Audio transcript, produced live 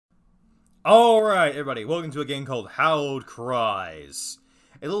Alright, everybody, welcome to a game called Hallowed Cries.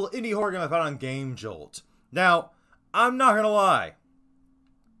 A little indie horror game I found on Game Jolt. Now, I'm not gonna lie.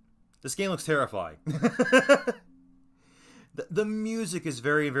 This game looks terrifying. the music is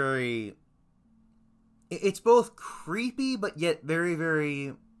very... It's both creepy, but yet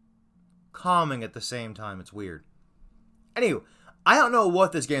very calming at the same time. It's weird. Anyway, I don't know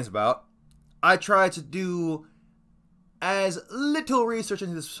what this game's about. I tried to do as little research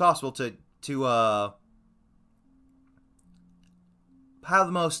into this as possible to have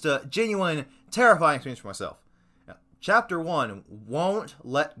the most genuine, terrifying experience for myself. Now, Chapter 1, Won't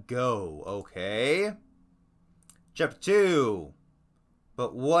Let Go, okay? Chapter 2,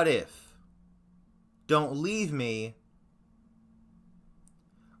 But What If? Don't Leave Me,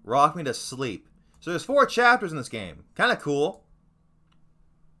 Rock Me to Sleep. So there's 4 chapters in this game. Kind of cool.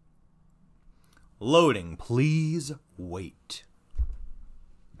 Loading, please wait.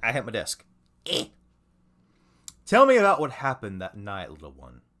 I hit my desk. Tell me about what happened that night, little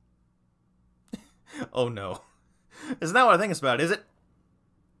one. Oh no. Isn't that what I think it's about, is it?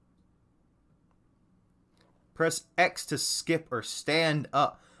 Press X to skip or stand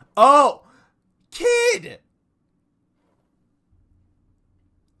up. Oh! Kid!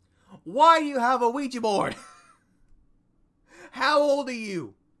 Why do you have a Ouija board? How old are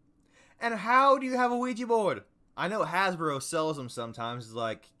you? And how do you have a Ouija board? I know Hasbro sells them sometimes,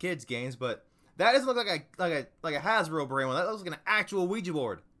 like kids games, but that doesn't look like a Hasbro brand one. That looks like an actual Ouija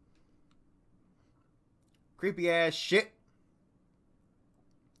board. Creepy ass shit.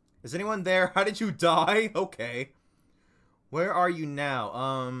 Is anyone there? How did you die? Okay. Where are you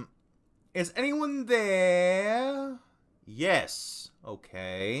now? Is anyone there? Yes.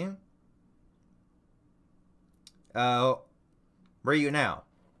 Okay. Where are you now?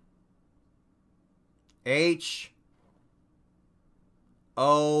 H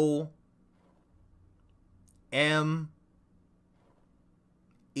O M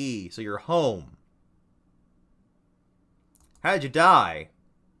E. So you're home. How did you die?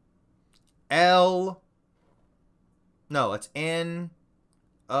 L. No, it's N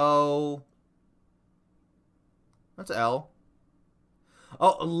O. That's L.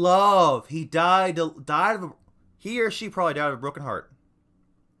 Oh, love. He died of a, he or she probably died of a broken heart.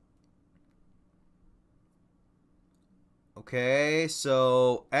 Okay,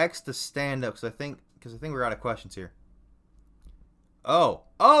 so X to stand up, because I think we're out of questions here. Oh,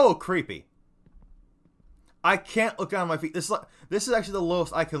 creepy. I can't look down on my feet. This is actually the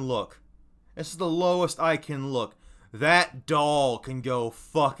lowest I can look. This is the lowest I can look. That doll can go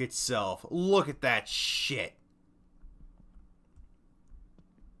fuck itself. Look at that shit.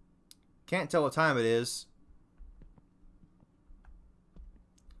 Can't tell what time it is.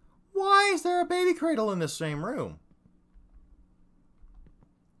 Why is there a baby cradle in this same room?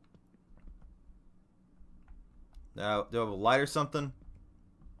 Now, do I have a light or something?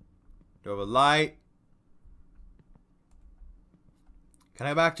 Do I have a light? Can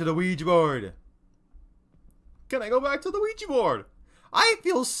I go back to the Ouija board? Can I go back to the Ouija board? I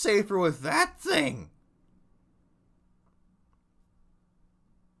feel safer with that thing.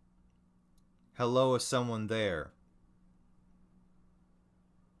 Hello, is someone there?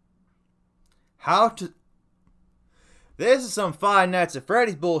 How to... This is some Five Nights at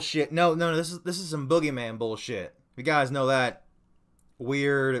Freddy's bullshit. No, this is some Boogeyman bullshit. You guys know that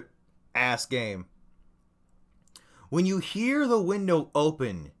weird ass game. When you hear the window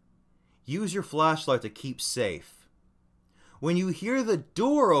open, use your flashlight to keep safe. When you hear the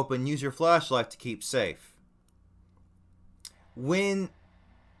door open, use your flashlight to keep safe. When...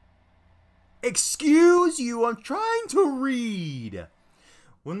 Excuse you, I'm trying to read.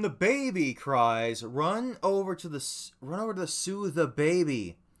 When the baby cries, run over to soothe the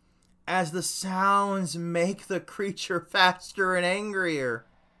baby, as the sounds make the creature faster and angrier.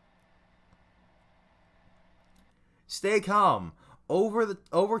 Stay calm.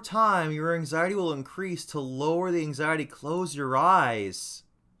 Over time, your anxiety will increase. To lower the anxiety, close your eyes.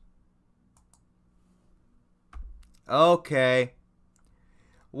 Okay.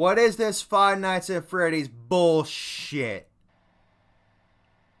 What is this Five Nights at Freddy's bullshit?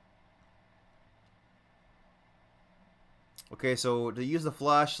 Okay, so to use the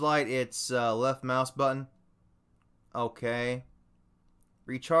flashlight, it's left mouse button. Okay.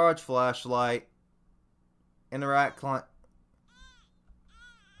 Recharge flashlight. Interact client.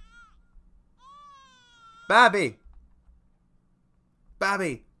 Babby!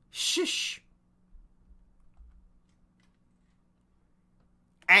 Babby! Shush!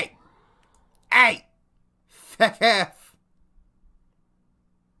 Hey! Hey! Fuck off!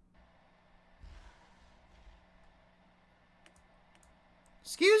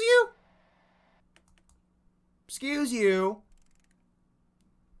 Excuse you? Excuse you.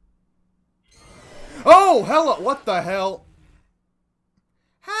 Oh, hello. What the hell?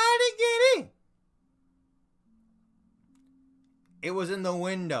 How did it get in? It was in the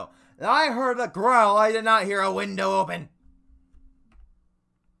window. I heard a growl. I did not hear a window open.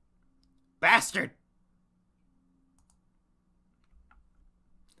 Bastard.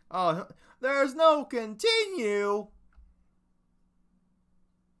 Oh, there's no continue.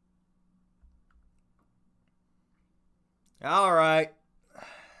 All right.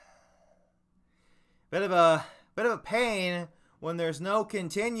 Bit of a pain when there's no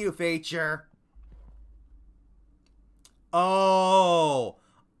continue feature. Oh,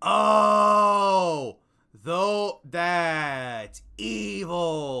 though that's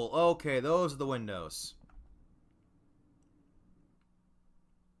evil. Okay, those are the windows.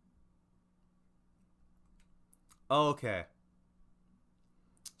 Okay.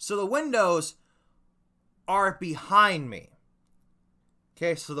 So the windows are behind me.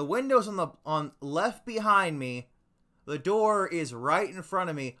 Okay, so the windows on left behind me. The door is right in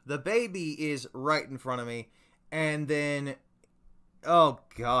front of me. The baby is right in front of me. And then, oh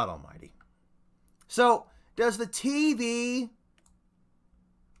God almighty. So, does the TV,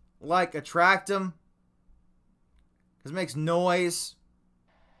 like, attract him? Because it makes noise.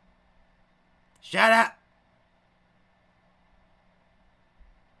 Shut up!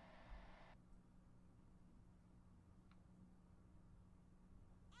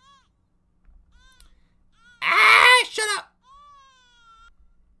 Ah, shut up!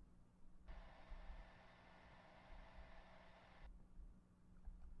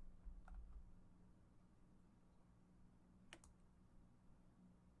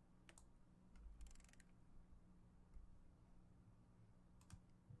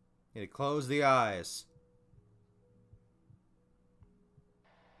 Need to close the eyes.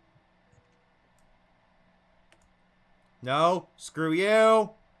 No, screw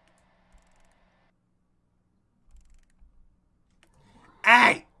you.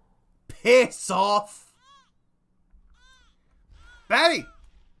 Hey! Piss off! Betty!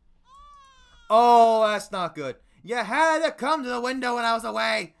 Oh, that's not good. You had to come to the window when I was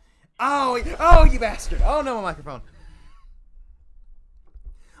away. Oh, you bastard. Oh, no, my microphone.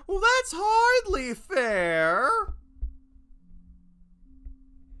 Well, that's hardly fair.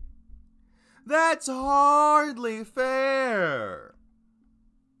 That's hardly fair.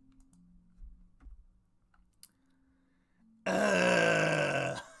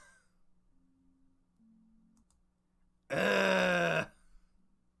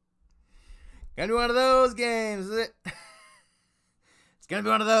 Gonna be one of those games, is it? It's gonna be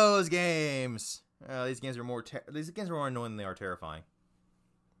one of those games. These games are more annoying than they are terrifying.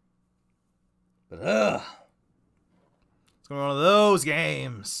 But it's gonna be one of those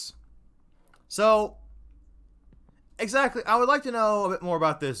games. So, exactly, I would like to know a bit more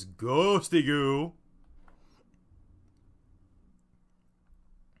about this ghosty goo.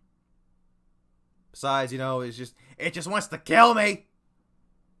 Besides, you know, it just wants to kill me.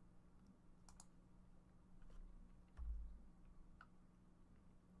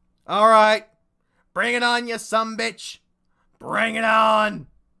 All right, bring it on, you sumbitch. Bring it on.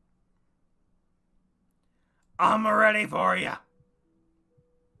 I'm ready for you.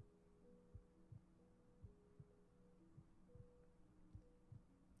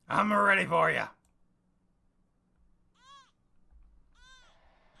 I'm ready for you.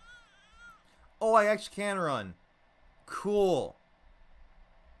 Oh, I actually can run. Cool.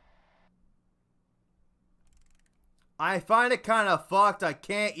 I find it kind of fucked. I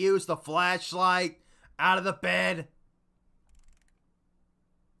can't use the flashlight out of the bed.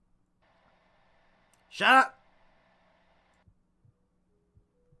 Shut up.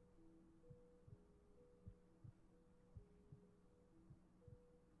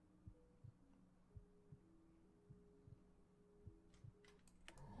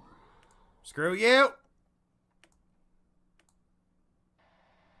 Screw you.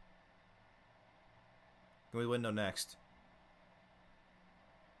 Go to the window next.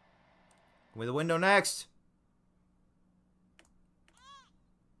 Go to the window next.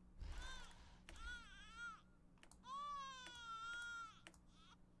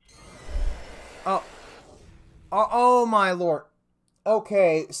 Oh. Oh my lord.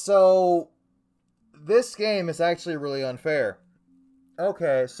 Okay, so this game is actually really unfair.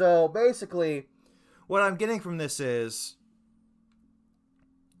 Okay, so basically what I'm getting from this is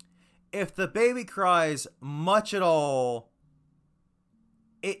if the baby cries much at all,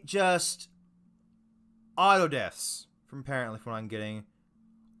 it just auto-deaths, from apparently from what I'm getting.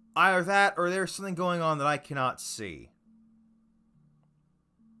 Either that or there's something going on that I cannot see.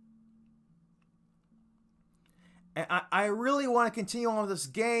 And I really want to continue on with this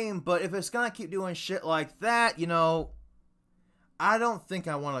game, but if it's gonna keep doing shit like that, you know, I don't think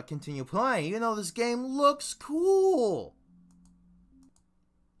I want to continue playing, even though this game looks cool.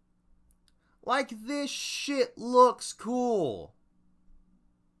 Like, this shit looks cool.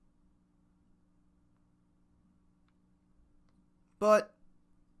 But,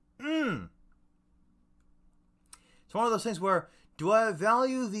 it's one of those things where, do I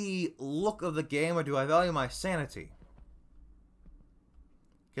value the look of the game or do I value my sanity?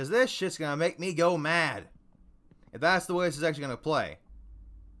 Because this shit's gonna make me go mad. If that's the way this is actually gonna play.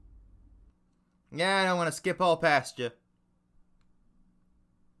 Yeah, I don't want to skip all past you.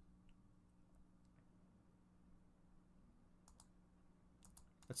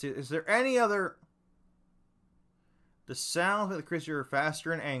 Let's see, is there any other... The sound of the creature are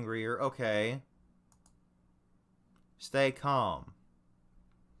faster and angrier. Okay. Stay calm.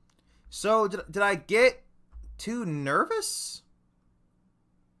 So, did I get too nervous?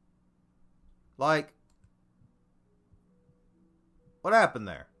 Like, what happened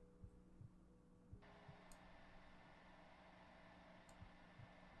there?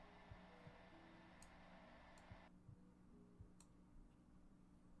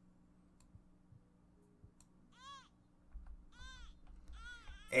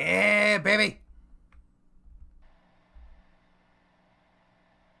 Eh, baby!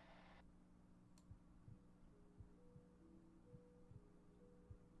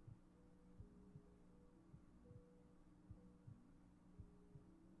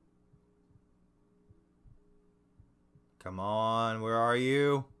 Come on, where are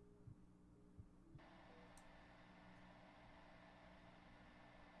you?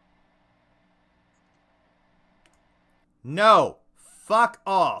 No! Fuck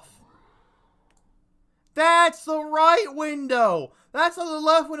off! That's the right window! That's not the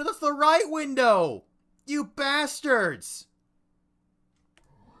left window, that's the right window! You bastards!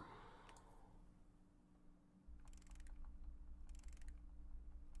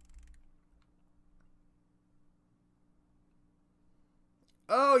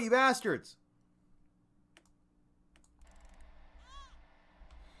 Oh, you bastards!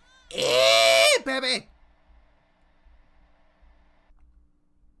 Baby!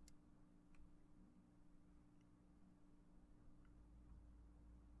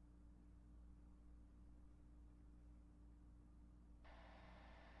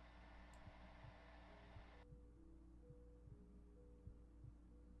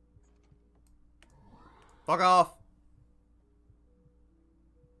 Fuck off!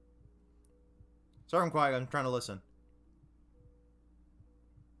 Sorry I'm quiet, I'm trying to listen.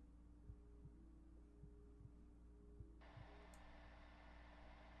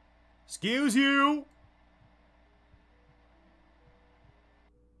 Excuse you!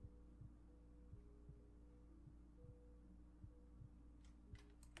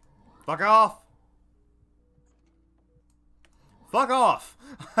 Fuck off! Fuck off!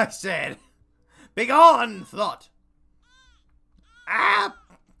 I said! Begone, thought! Ah!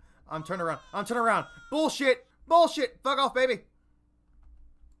 I'm turning around. I'm turning around. Bullshit! Bullshit! Fuck off, baby!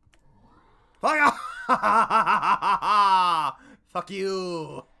 Fuck off! Fuck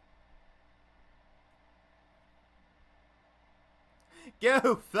you!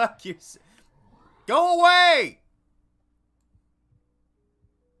 Go fuck you! Go away!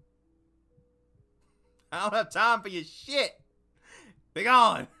 I don't have time for your shit!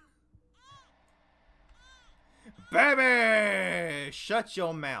 Begone! Baby! Shut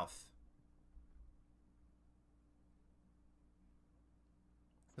your mouth.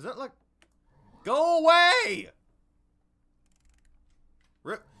 Is that like... Go away!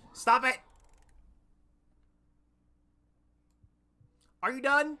 Stop it! Are you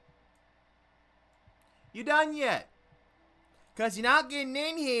done? You done yet? Cause you're not getting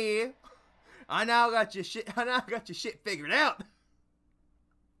in here. I now got your shit figured out.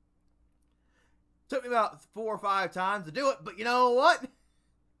 Took me about 4 or 5 times to do it, but you know what?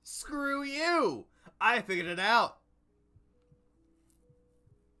 Screw you. I figured it out.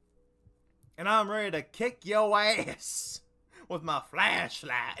 And I'm ready to kick your ass with my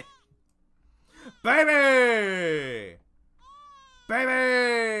flashlight. Baby!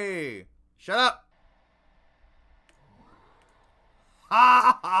 Baby! Shut up! Ha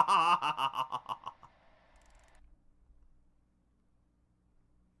ha ha ha ha!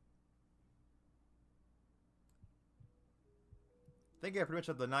 I think I pretty much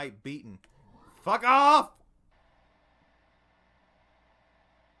have the night beaten. Fuck off!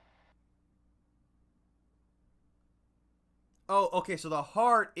 Oh, okay, so the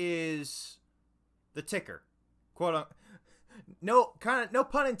heart is the ticker. Quote unquote. No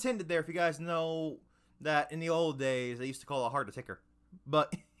pun intended there if you guys know that in the old days they used to call a heart a ticker.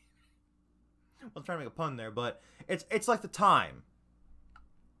 But I'm trying to make a pun there, but it's like the time.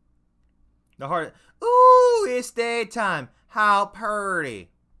 The heart. Ooh, it's daytime. How purty.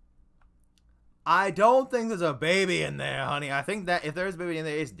 I don't think there's a baby in there, honey. I think that if there's a baby in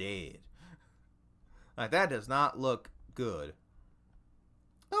there, it's dead. Like, that does not look good.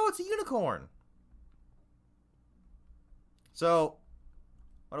 Oh, it's a unicorn. So,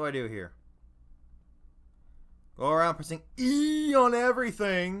 what do I do here? Go around pressing E on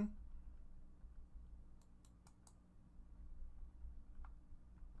everything.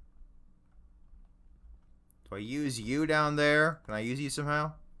 Do I use you down there? Can I use you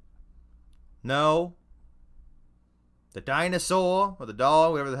somehow? No. The dinosaur, or the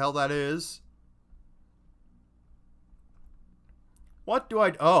dog, whatever the hell that is. What do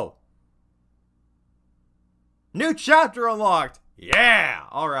I... Oh. New chapter unlocked! Yeah!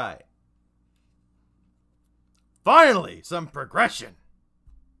 Alright. Finally, some progression.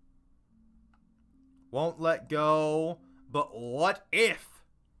 Won't let go. But what if?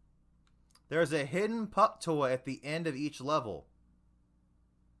 There's a hidden pup toy at the end of each level.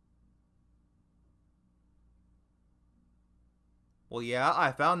 Well, yeah,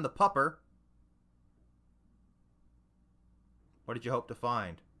 I found the pupper. What did you hope to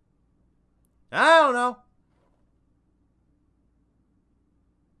find? I don't know.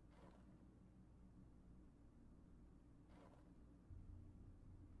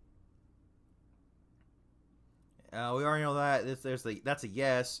 We already know that. That's a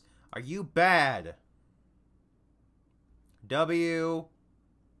yes. Are you bad? W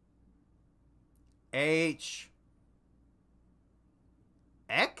H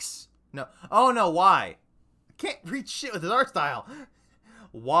X? No. Oh no, Y. I can't read shit with his art style.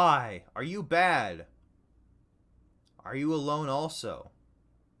 Y. Are you bad? Are you alone also?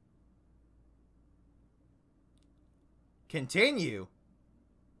 Continue?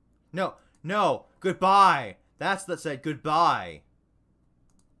 No. No. Goodbye. That's that said goodbye.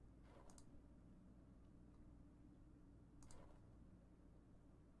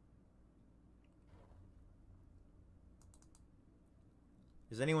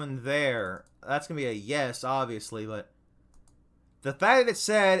 Is anyone there? That's going to be a yes, obviously, but... The fact that it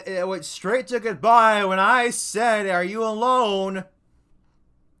said it went straight to goodbye when I said, are you alone?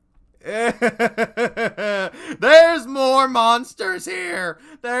 There's more monsters here.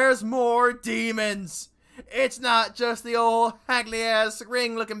 There's more demons. It's not just the old haggly-ass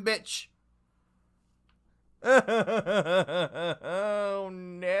ring-looking bitch. Oh,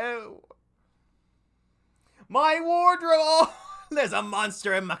 no. My wardrobe. Oh, there's a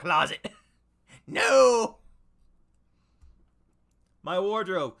monster in my closet. No. My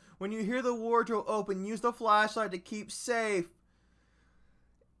wardrobe. When you hear the wardrobe open, use the flashlight to keep safe.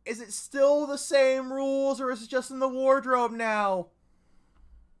 Is it still the same rules, or is it just in the wardrobe now?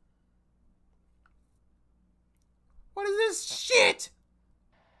 What is this shit?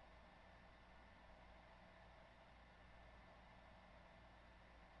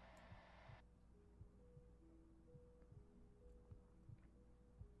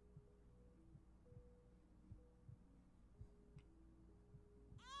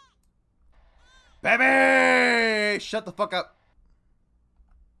 Baby! Shut the fuck up.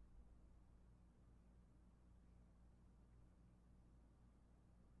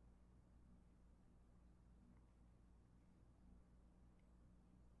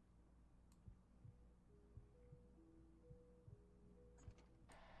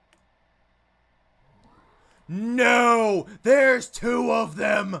 No! There's two of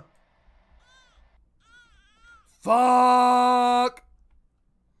them! Fuck!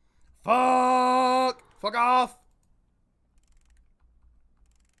 Fuck! Fuck off!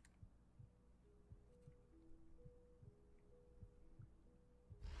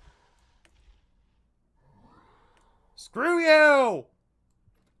 Screw you!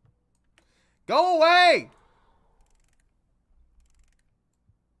 Go away!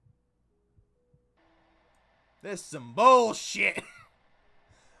 This is some bullshit.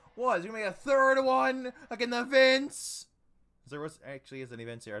 What? Is there gonna be a third one? Like in the events? There actually is any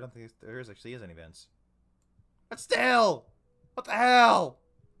events here. I don't think there actually is any events. But still! What the hell?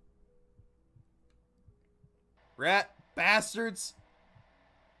 Rat bastards!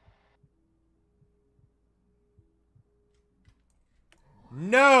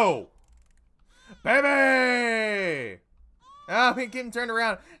 No! Baby! Oh, we can turn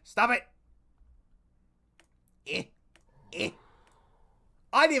around. Stop it!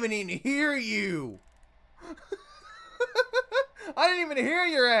 I didn't even hear you! I didn't even hear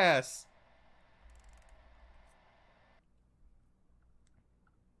your ass!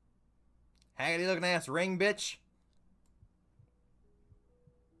 Haggy looking ass ring, bitch.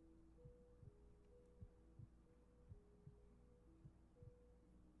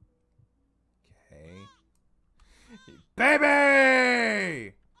 Okay.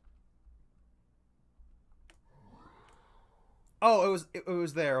 Baby! Oh, it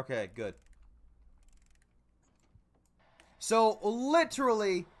was there. Okay, good. So,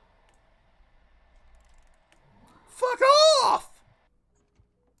 literally... Fuck off!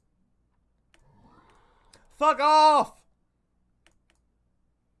 Fuck off!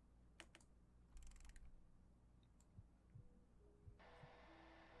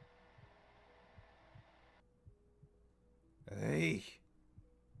 Hey.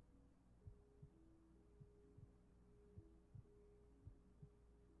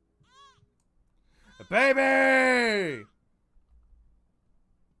 Baby!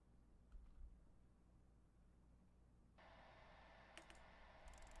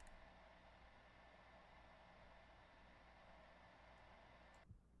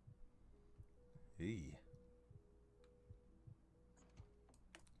 Hey.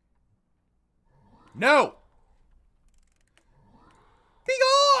 No! Be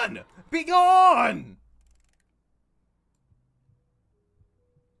gone! Be gone!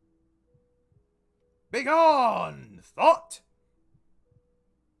 Be gone! Thought!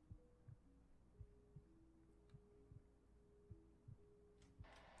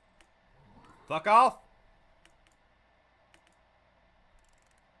 Fuck off!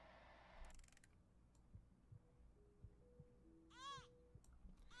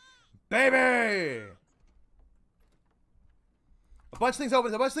 Baby! A bunch of things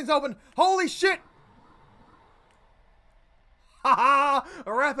open, a bunch of things open! Holy shit! Haha!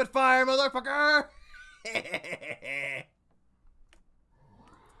 A rapid fire, motherfucker!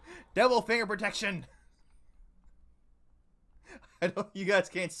 Double finger protection! I don't, you guys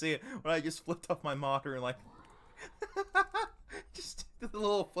can't see it, but I just flipped off my monitor and like... just did the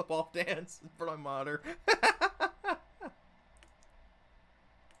little flip-off dance in front of my monitor.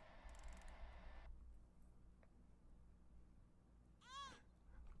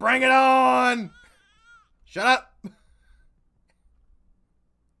 Bring it on! Shut up!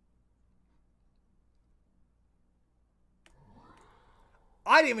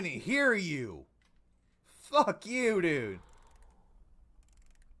 I didn't even hear you. Fuck you, dude.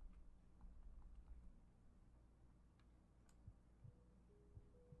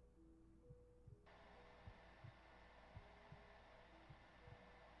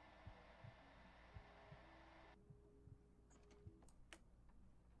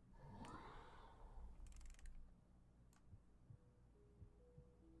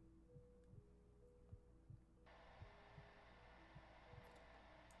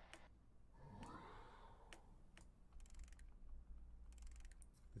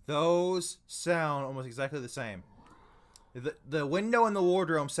 Those sound almost exactly the same. The window and the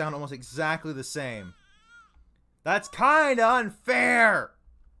wardrobe sound almost exactly the same. That's kind of unfair.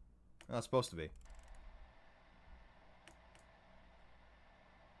 Well, it's supposed to be.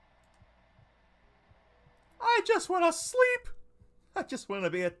 I just want to sleep. I just want to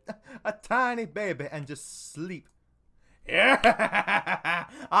be a tiny baby and just sleep. Yeah,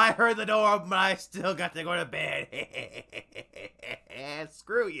 I heard the door open, but I still got to go to bed.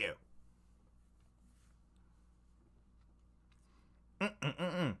 Screw you.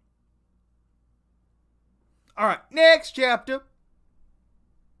 Alright, next chapter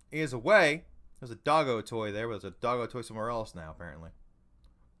is away. There's a doggo toy there, but there's a doggo toy somewhere else now, apparently.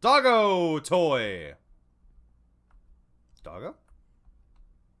 Doggo toy! Doggo?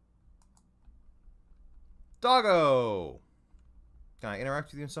 Doggo! Can I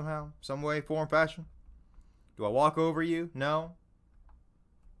interact with you somehow? Some way, form, fashion? Do I walk over you? No?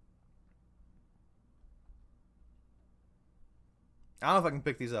 I don't know if I can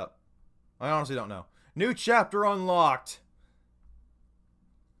pick these up. I honestly don't know. New chapter unlocked.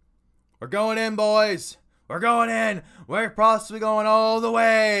 We're going in, boys. We're going in. We're possibly going all the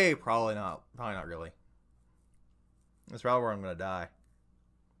way. Probably not. Probably not really. That's probably where I'm going to die.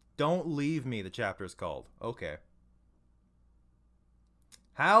 Don't leave me, the chapter is called. Okay.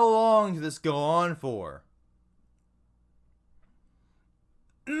 How long did this go on for?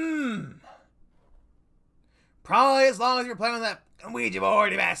 Probably as long as you're playing with that Ouija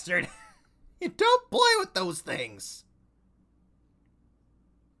board, you bastard. You don't play with those things.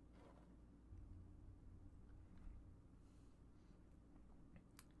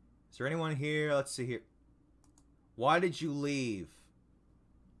 Is there anyone here? Let's see here. Why did you leave?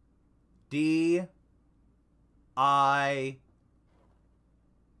 D. I.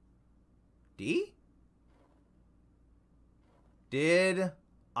 D? Did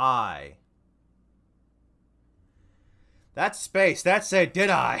I? That's space. That said, did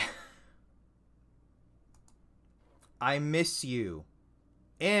I? I miss you.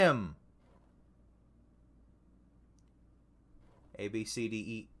 M. A, B, C, D,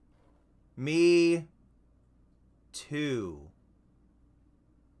 E. Me too.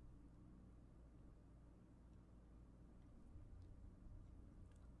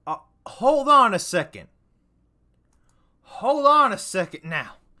 Hold on a second. Hold on a second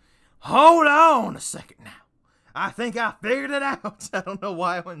now. Hold on a second now. I think I figured it out. I don't know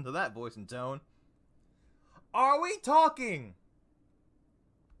why I went into that voice and tone. Are we talking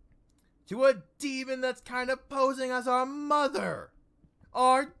to a demon that's kind of posing as our mother?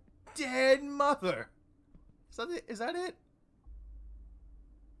 Our dead mother. Is that it? Is that it?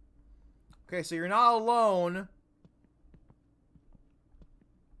 Okay, so you're not alone.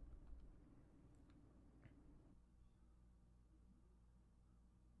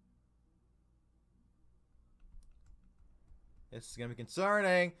 This is going to be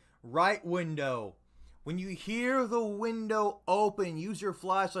concerning. Right window. When you hear the window open, use your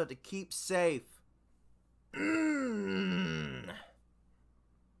flashlight to keep safe. They're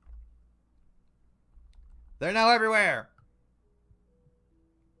now everywhere.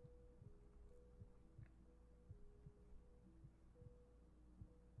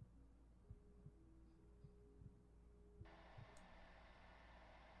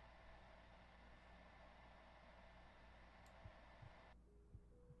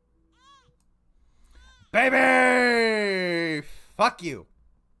 Baby! Fuck you.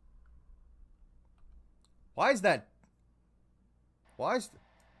 Why is that? Why is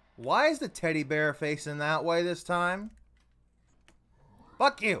the teddy bear facing that way this time?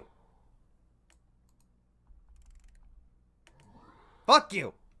 Fuck you. Fuck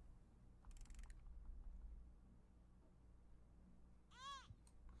you.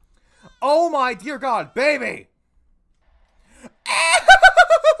 Oh my dear God, baby!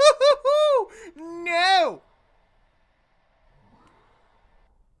 No!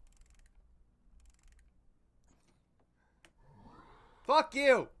 Fuck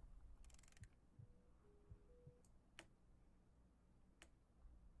you!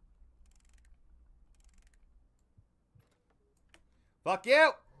 Fuck you!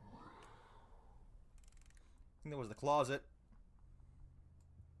 I think that was the closet.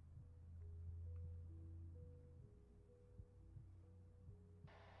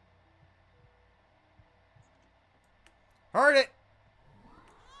 Heard it!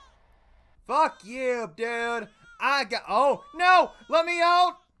 Fuck you, dude! I got. Oh, no! Let me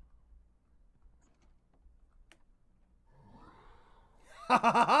out! Ha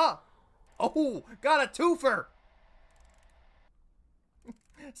ha ha ha! Oh, got a twofer!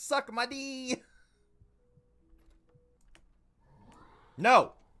 Suck my D!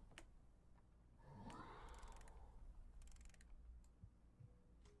 No!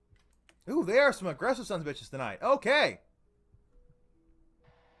 Ooh, they are some aggressive sons of bitches tonight. Okay!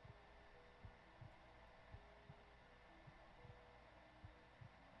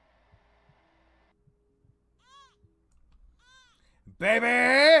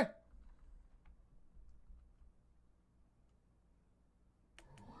 Baby!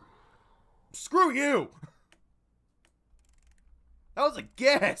 Screw you! That was a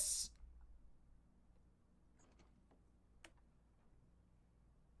guess!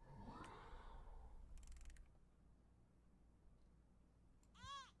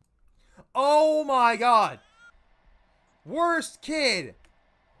 Oh my God! Worst kid!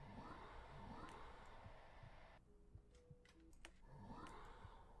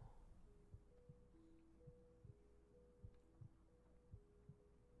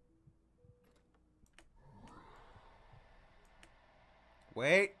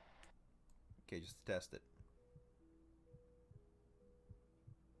 Wait. Okay, just to test it.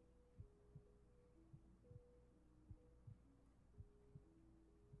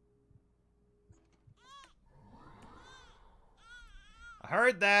 I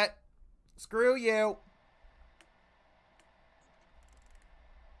heard that. Screw you.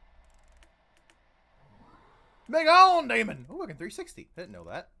 Big on, daemon. Oh, I can 360. I didn't know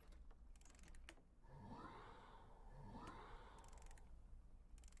that.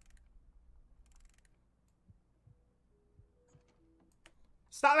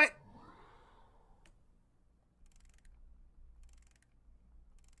 Stop it!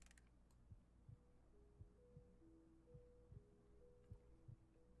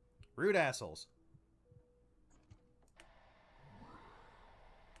 Rude assholes.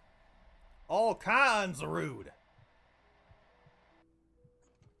 All kinds of rude.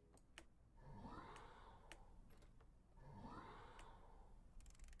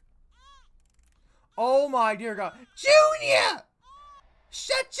 Oh my dear God. Junior!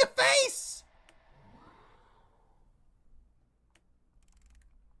 Shut your face!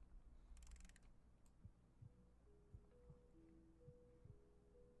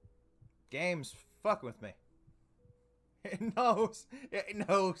 Game's fucking with me. It knows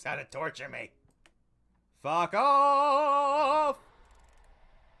how to torture me. Fuck off!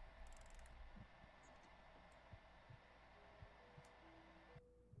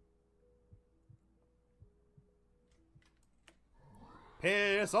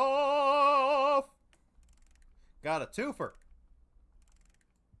 Piss off! Got a twofer.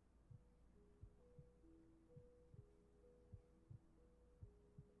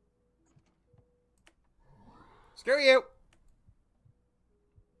 Screw you!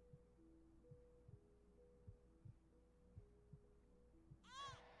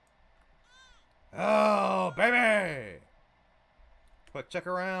 Oh, baby! Quick check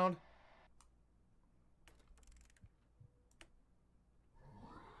around.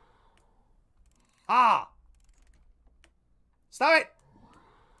 Ah! Stop it!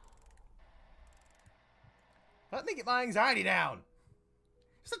 Let me get my anxiety down.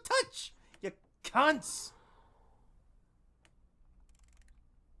 Just a touch, you cunts!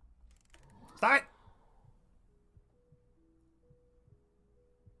 Stop it!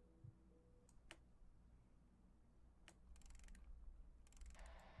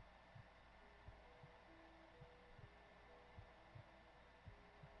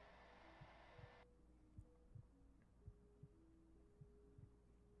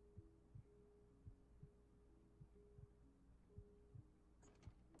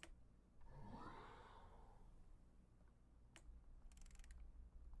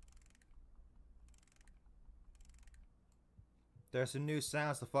 There's some new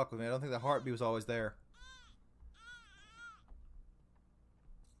sounds to fuck with me. I don't think the heartbeat was always there.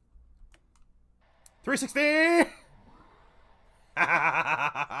 .360!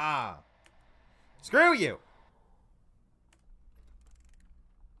 Screw you!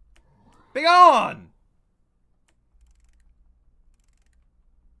 Be on!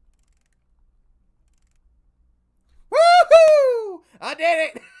 Woohoo! I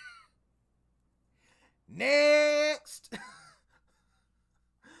did it! Next!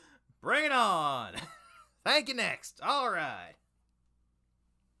 Bring it on! Thank you, next. Alright.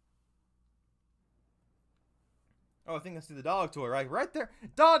 Oh, I think I see the dog toy, right? Right there.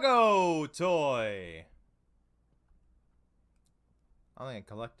 Doggo toy! I think I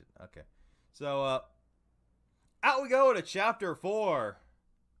collected. Okay. So, out we go to chapter 4.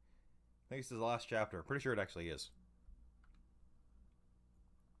 I think this is the last chapter. Pretty sure it actually is.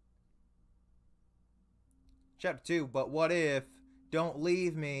 Chapter 2, but what if, don't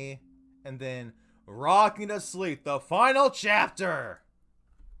leave me, and then rocking to sleep, the final chapter.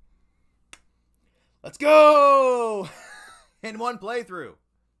 Let's go! In one playthrough.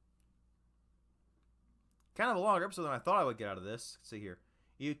 Kind of a longer episode than I thought I would get out of this. Let's see here.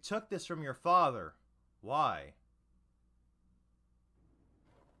 You took this from your father. Why?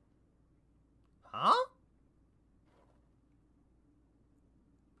 Huh?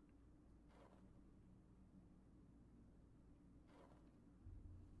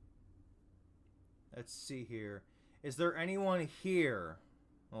 Let's see here. Is there anyone here?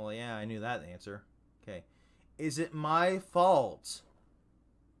 Well, yeah, I knew that answer. Okay. Is it my fault?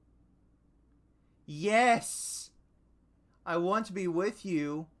 Yes! I want to be with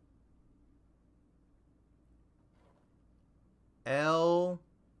you.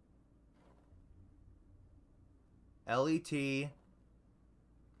 L-E-T.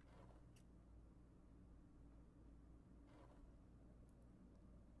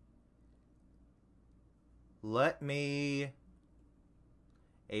 Let me...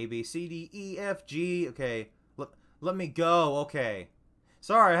 A, B, C, D, E, F, G. Okay. Let me go. Okay.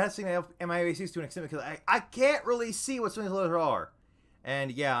 Sorry, I had to sing my ABCs to an extent because I can't really see what some of these letters are.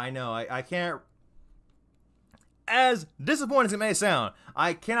 And yeah, I know. I can't... As disappointing as it may sound,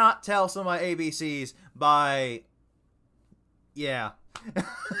 I cannot tell some of my ABCs by... Yeah.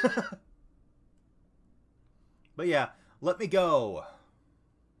 But yeah, let me go.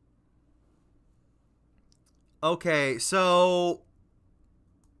 Okay, so...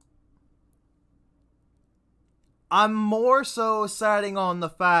 I'm more so siding on the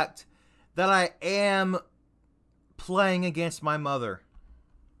fact that I am playing against my mother.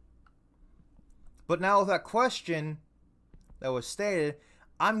 But now with that question that was stated,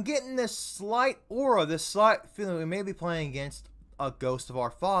 I'm getting this slight aura, this slight feeling we may be playing against a ghost of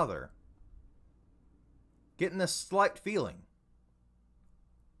our father. Getting this slight feeling.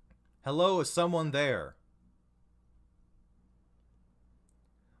 Hello, is someone there?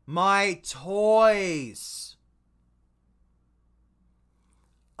 My toys.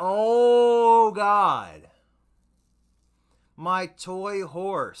 Oh, God. My toy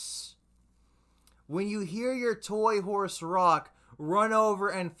horse. When you hear your toy horse rock, run over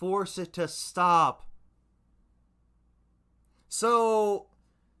and force it to stop. So,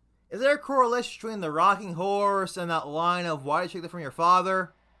 is there a correlation between the rocking horse and that line of why did you take that from your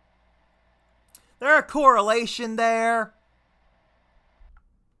father? There a correlation there?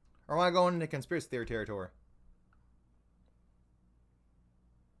 Or am I going into conspiracy theory territory?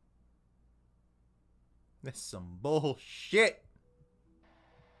 This is some bullshit.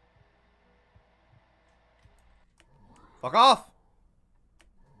 Fuck off!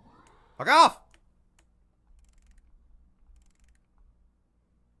 Fuck off!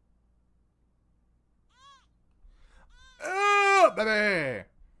 Oh, baby!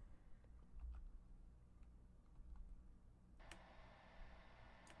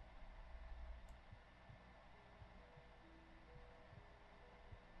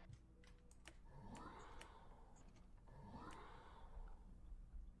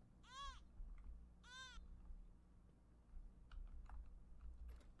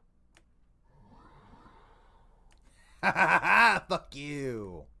 Ha ha ha! Fuck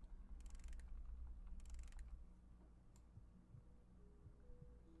you!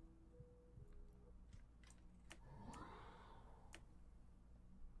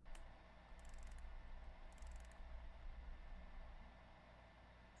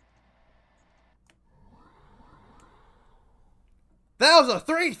 That was a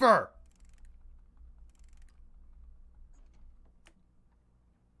threefer!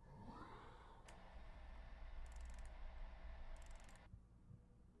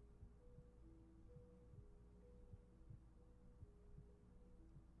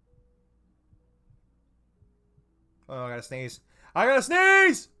 Oh, I gotta sneeze. I gotta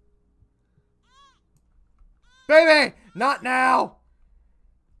sneeze! Baby! Not now!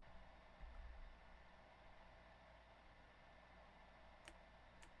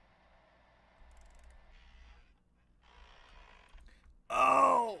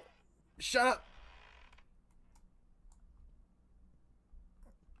 Oh! Shut up!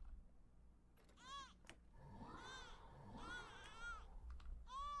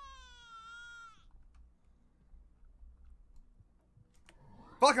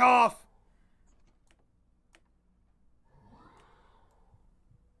 Fuck off!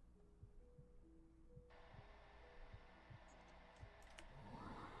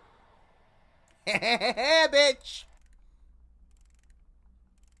 Bitch!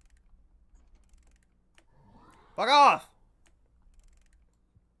 Fuck off!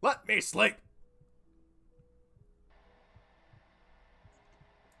 Let me sleep!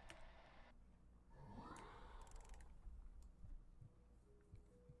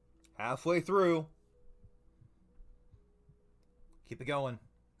 Halfway through. Keep it going.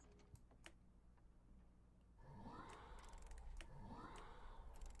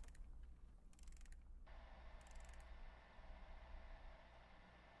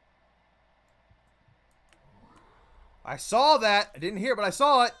 I saw that. I didn't hear it, but I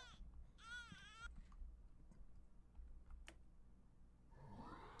saw it.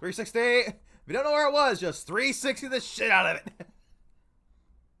 360. If you don't know where it was, just 360 the shit out of it.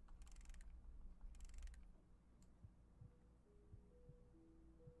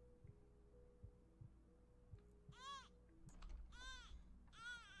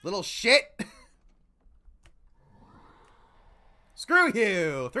 Little shit. Screw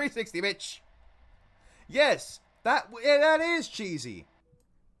you. 360, bitch. Yes, that is cheesy.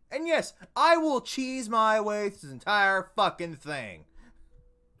 And yes, I will cheese my way through this entire fucking thing.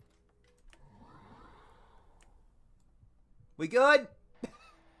 We good?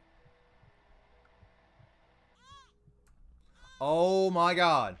 Oh my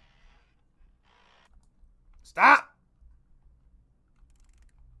god. Stop!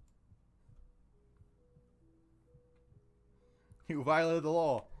 You violated the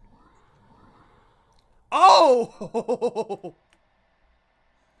law. Oh!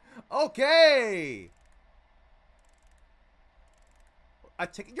 Okay! I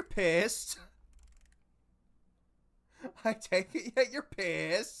take it you're pissed. I take it that you're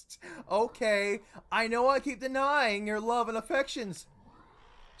pissed. Okay. I know I keep denying your love and affections.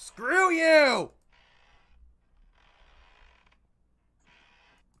 Screw you!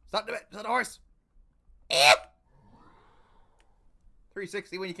 Stop the bit. Stop the horse.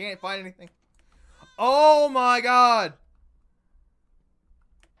 360 when you can't find anything. Oh my god.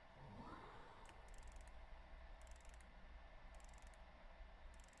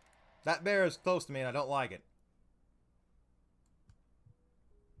 That bear is close to me and I don't like it.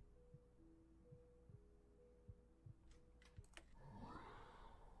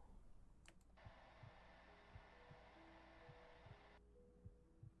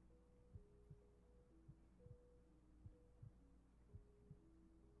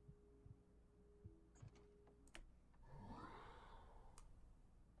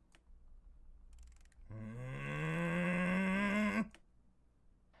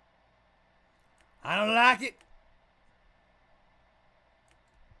 like it.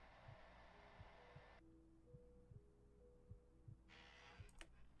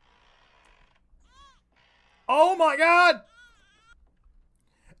 Oh my god!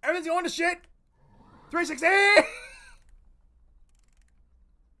 Everything's going to shit! 360!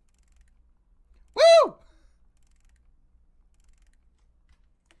 Woo!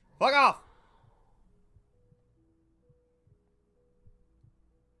 Fuck off!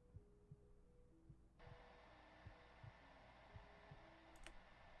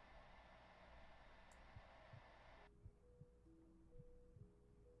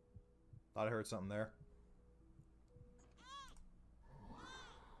 Thought I heard something there.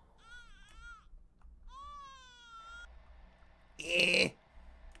 Eh.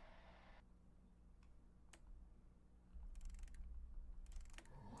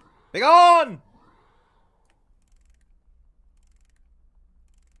 Be gone!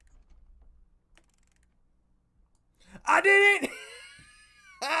 I did it!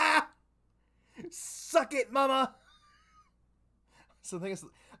 Ah! Suck it, mama! So I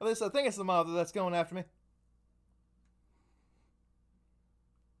think it's the mother that's going after me.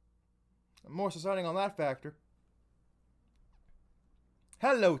 I'm more deciding on that factor.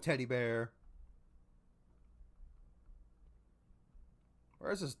 Hello, teddy bear.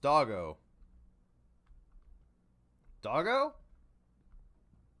 Where's this doggo? Doggo?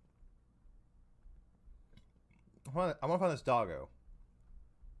 I want to find this doggo.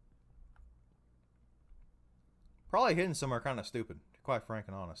 Probably hidden somewhere kind of stupid, to be quite frank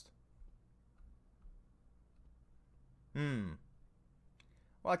and honest. Well,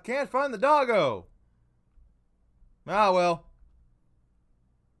 I can't find the doggo. Ah, well.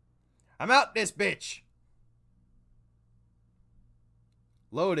 I'm out this bitch.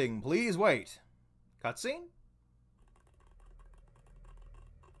 Loading, please wait. Cutscene?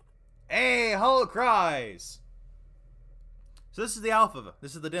 Hey, Hallow Cries. So this is the alpha.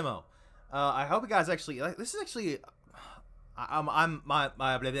 This is the demo. I hope you guys actually like. This is actually. I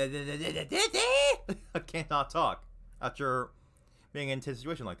can't not talk after being in a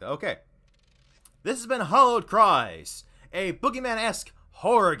situation like that. Okay. This has been Hallowed Cries, a boogeyman-esque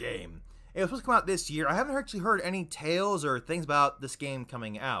horror game. It was supposed to come out this year. I haven't actually heard any tales or things about this game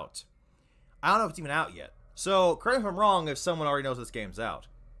coming out. I don't know if it's even out yet. So, correct me if I'm wrong if someone already knows this game's out.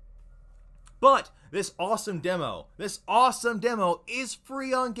 But, this awesome demo is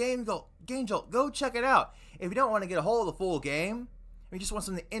free on GameJolt. Go check it out. If you don't want to get a hold of the full game, if you just want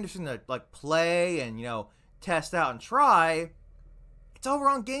something interesting to like play and, you know, test out and try, it's over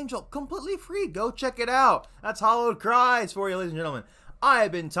on GameJolt, completely free. Go check it out. That's Hallowed Cries for you, ladies and gentlemen. I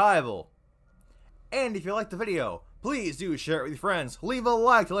have been Tiviyl. And if you liked the video, please do share it with your friends. Leave a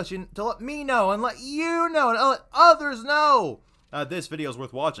like to let me know and let you know and let others know this video is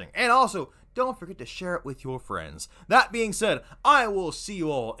worth watching. And also, don't forget to share it with your friends. That being said, I will see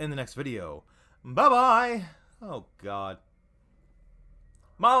you all in the next video. Bye-bye. Oh, God.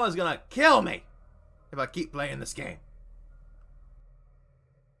 Mama's gonna kill me if I keep playing this game.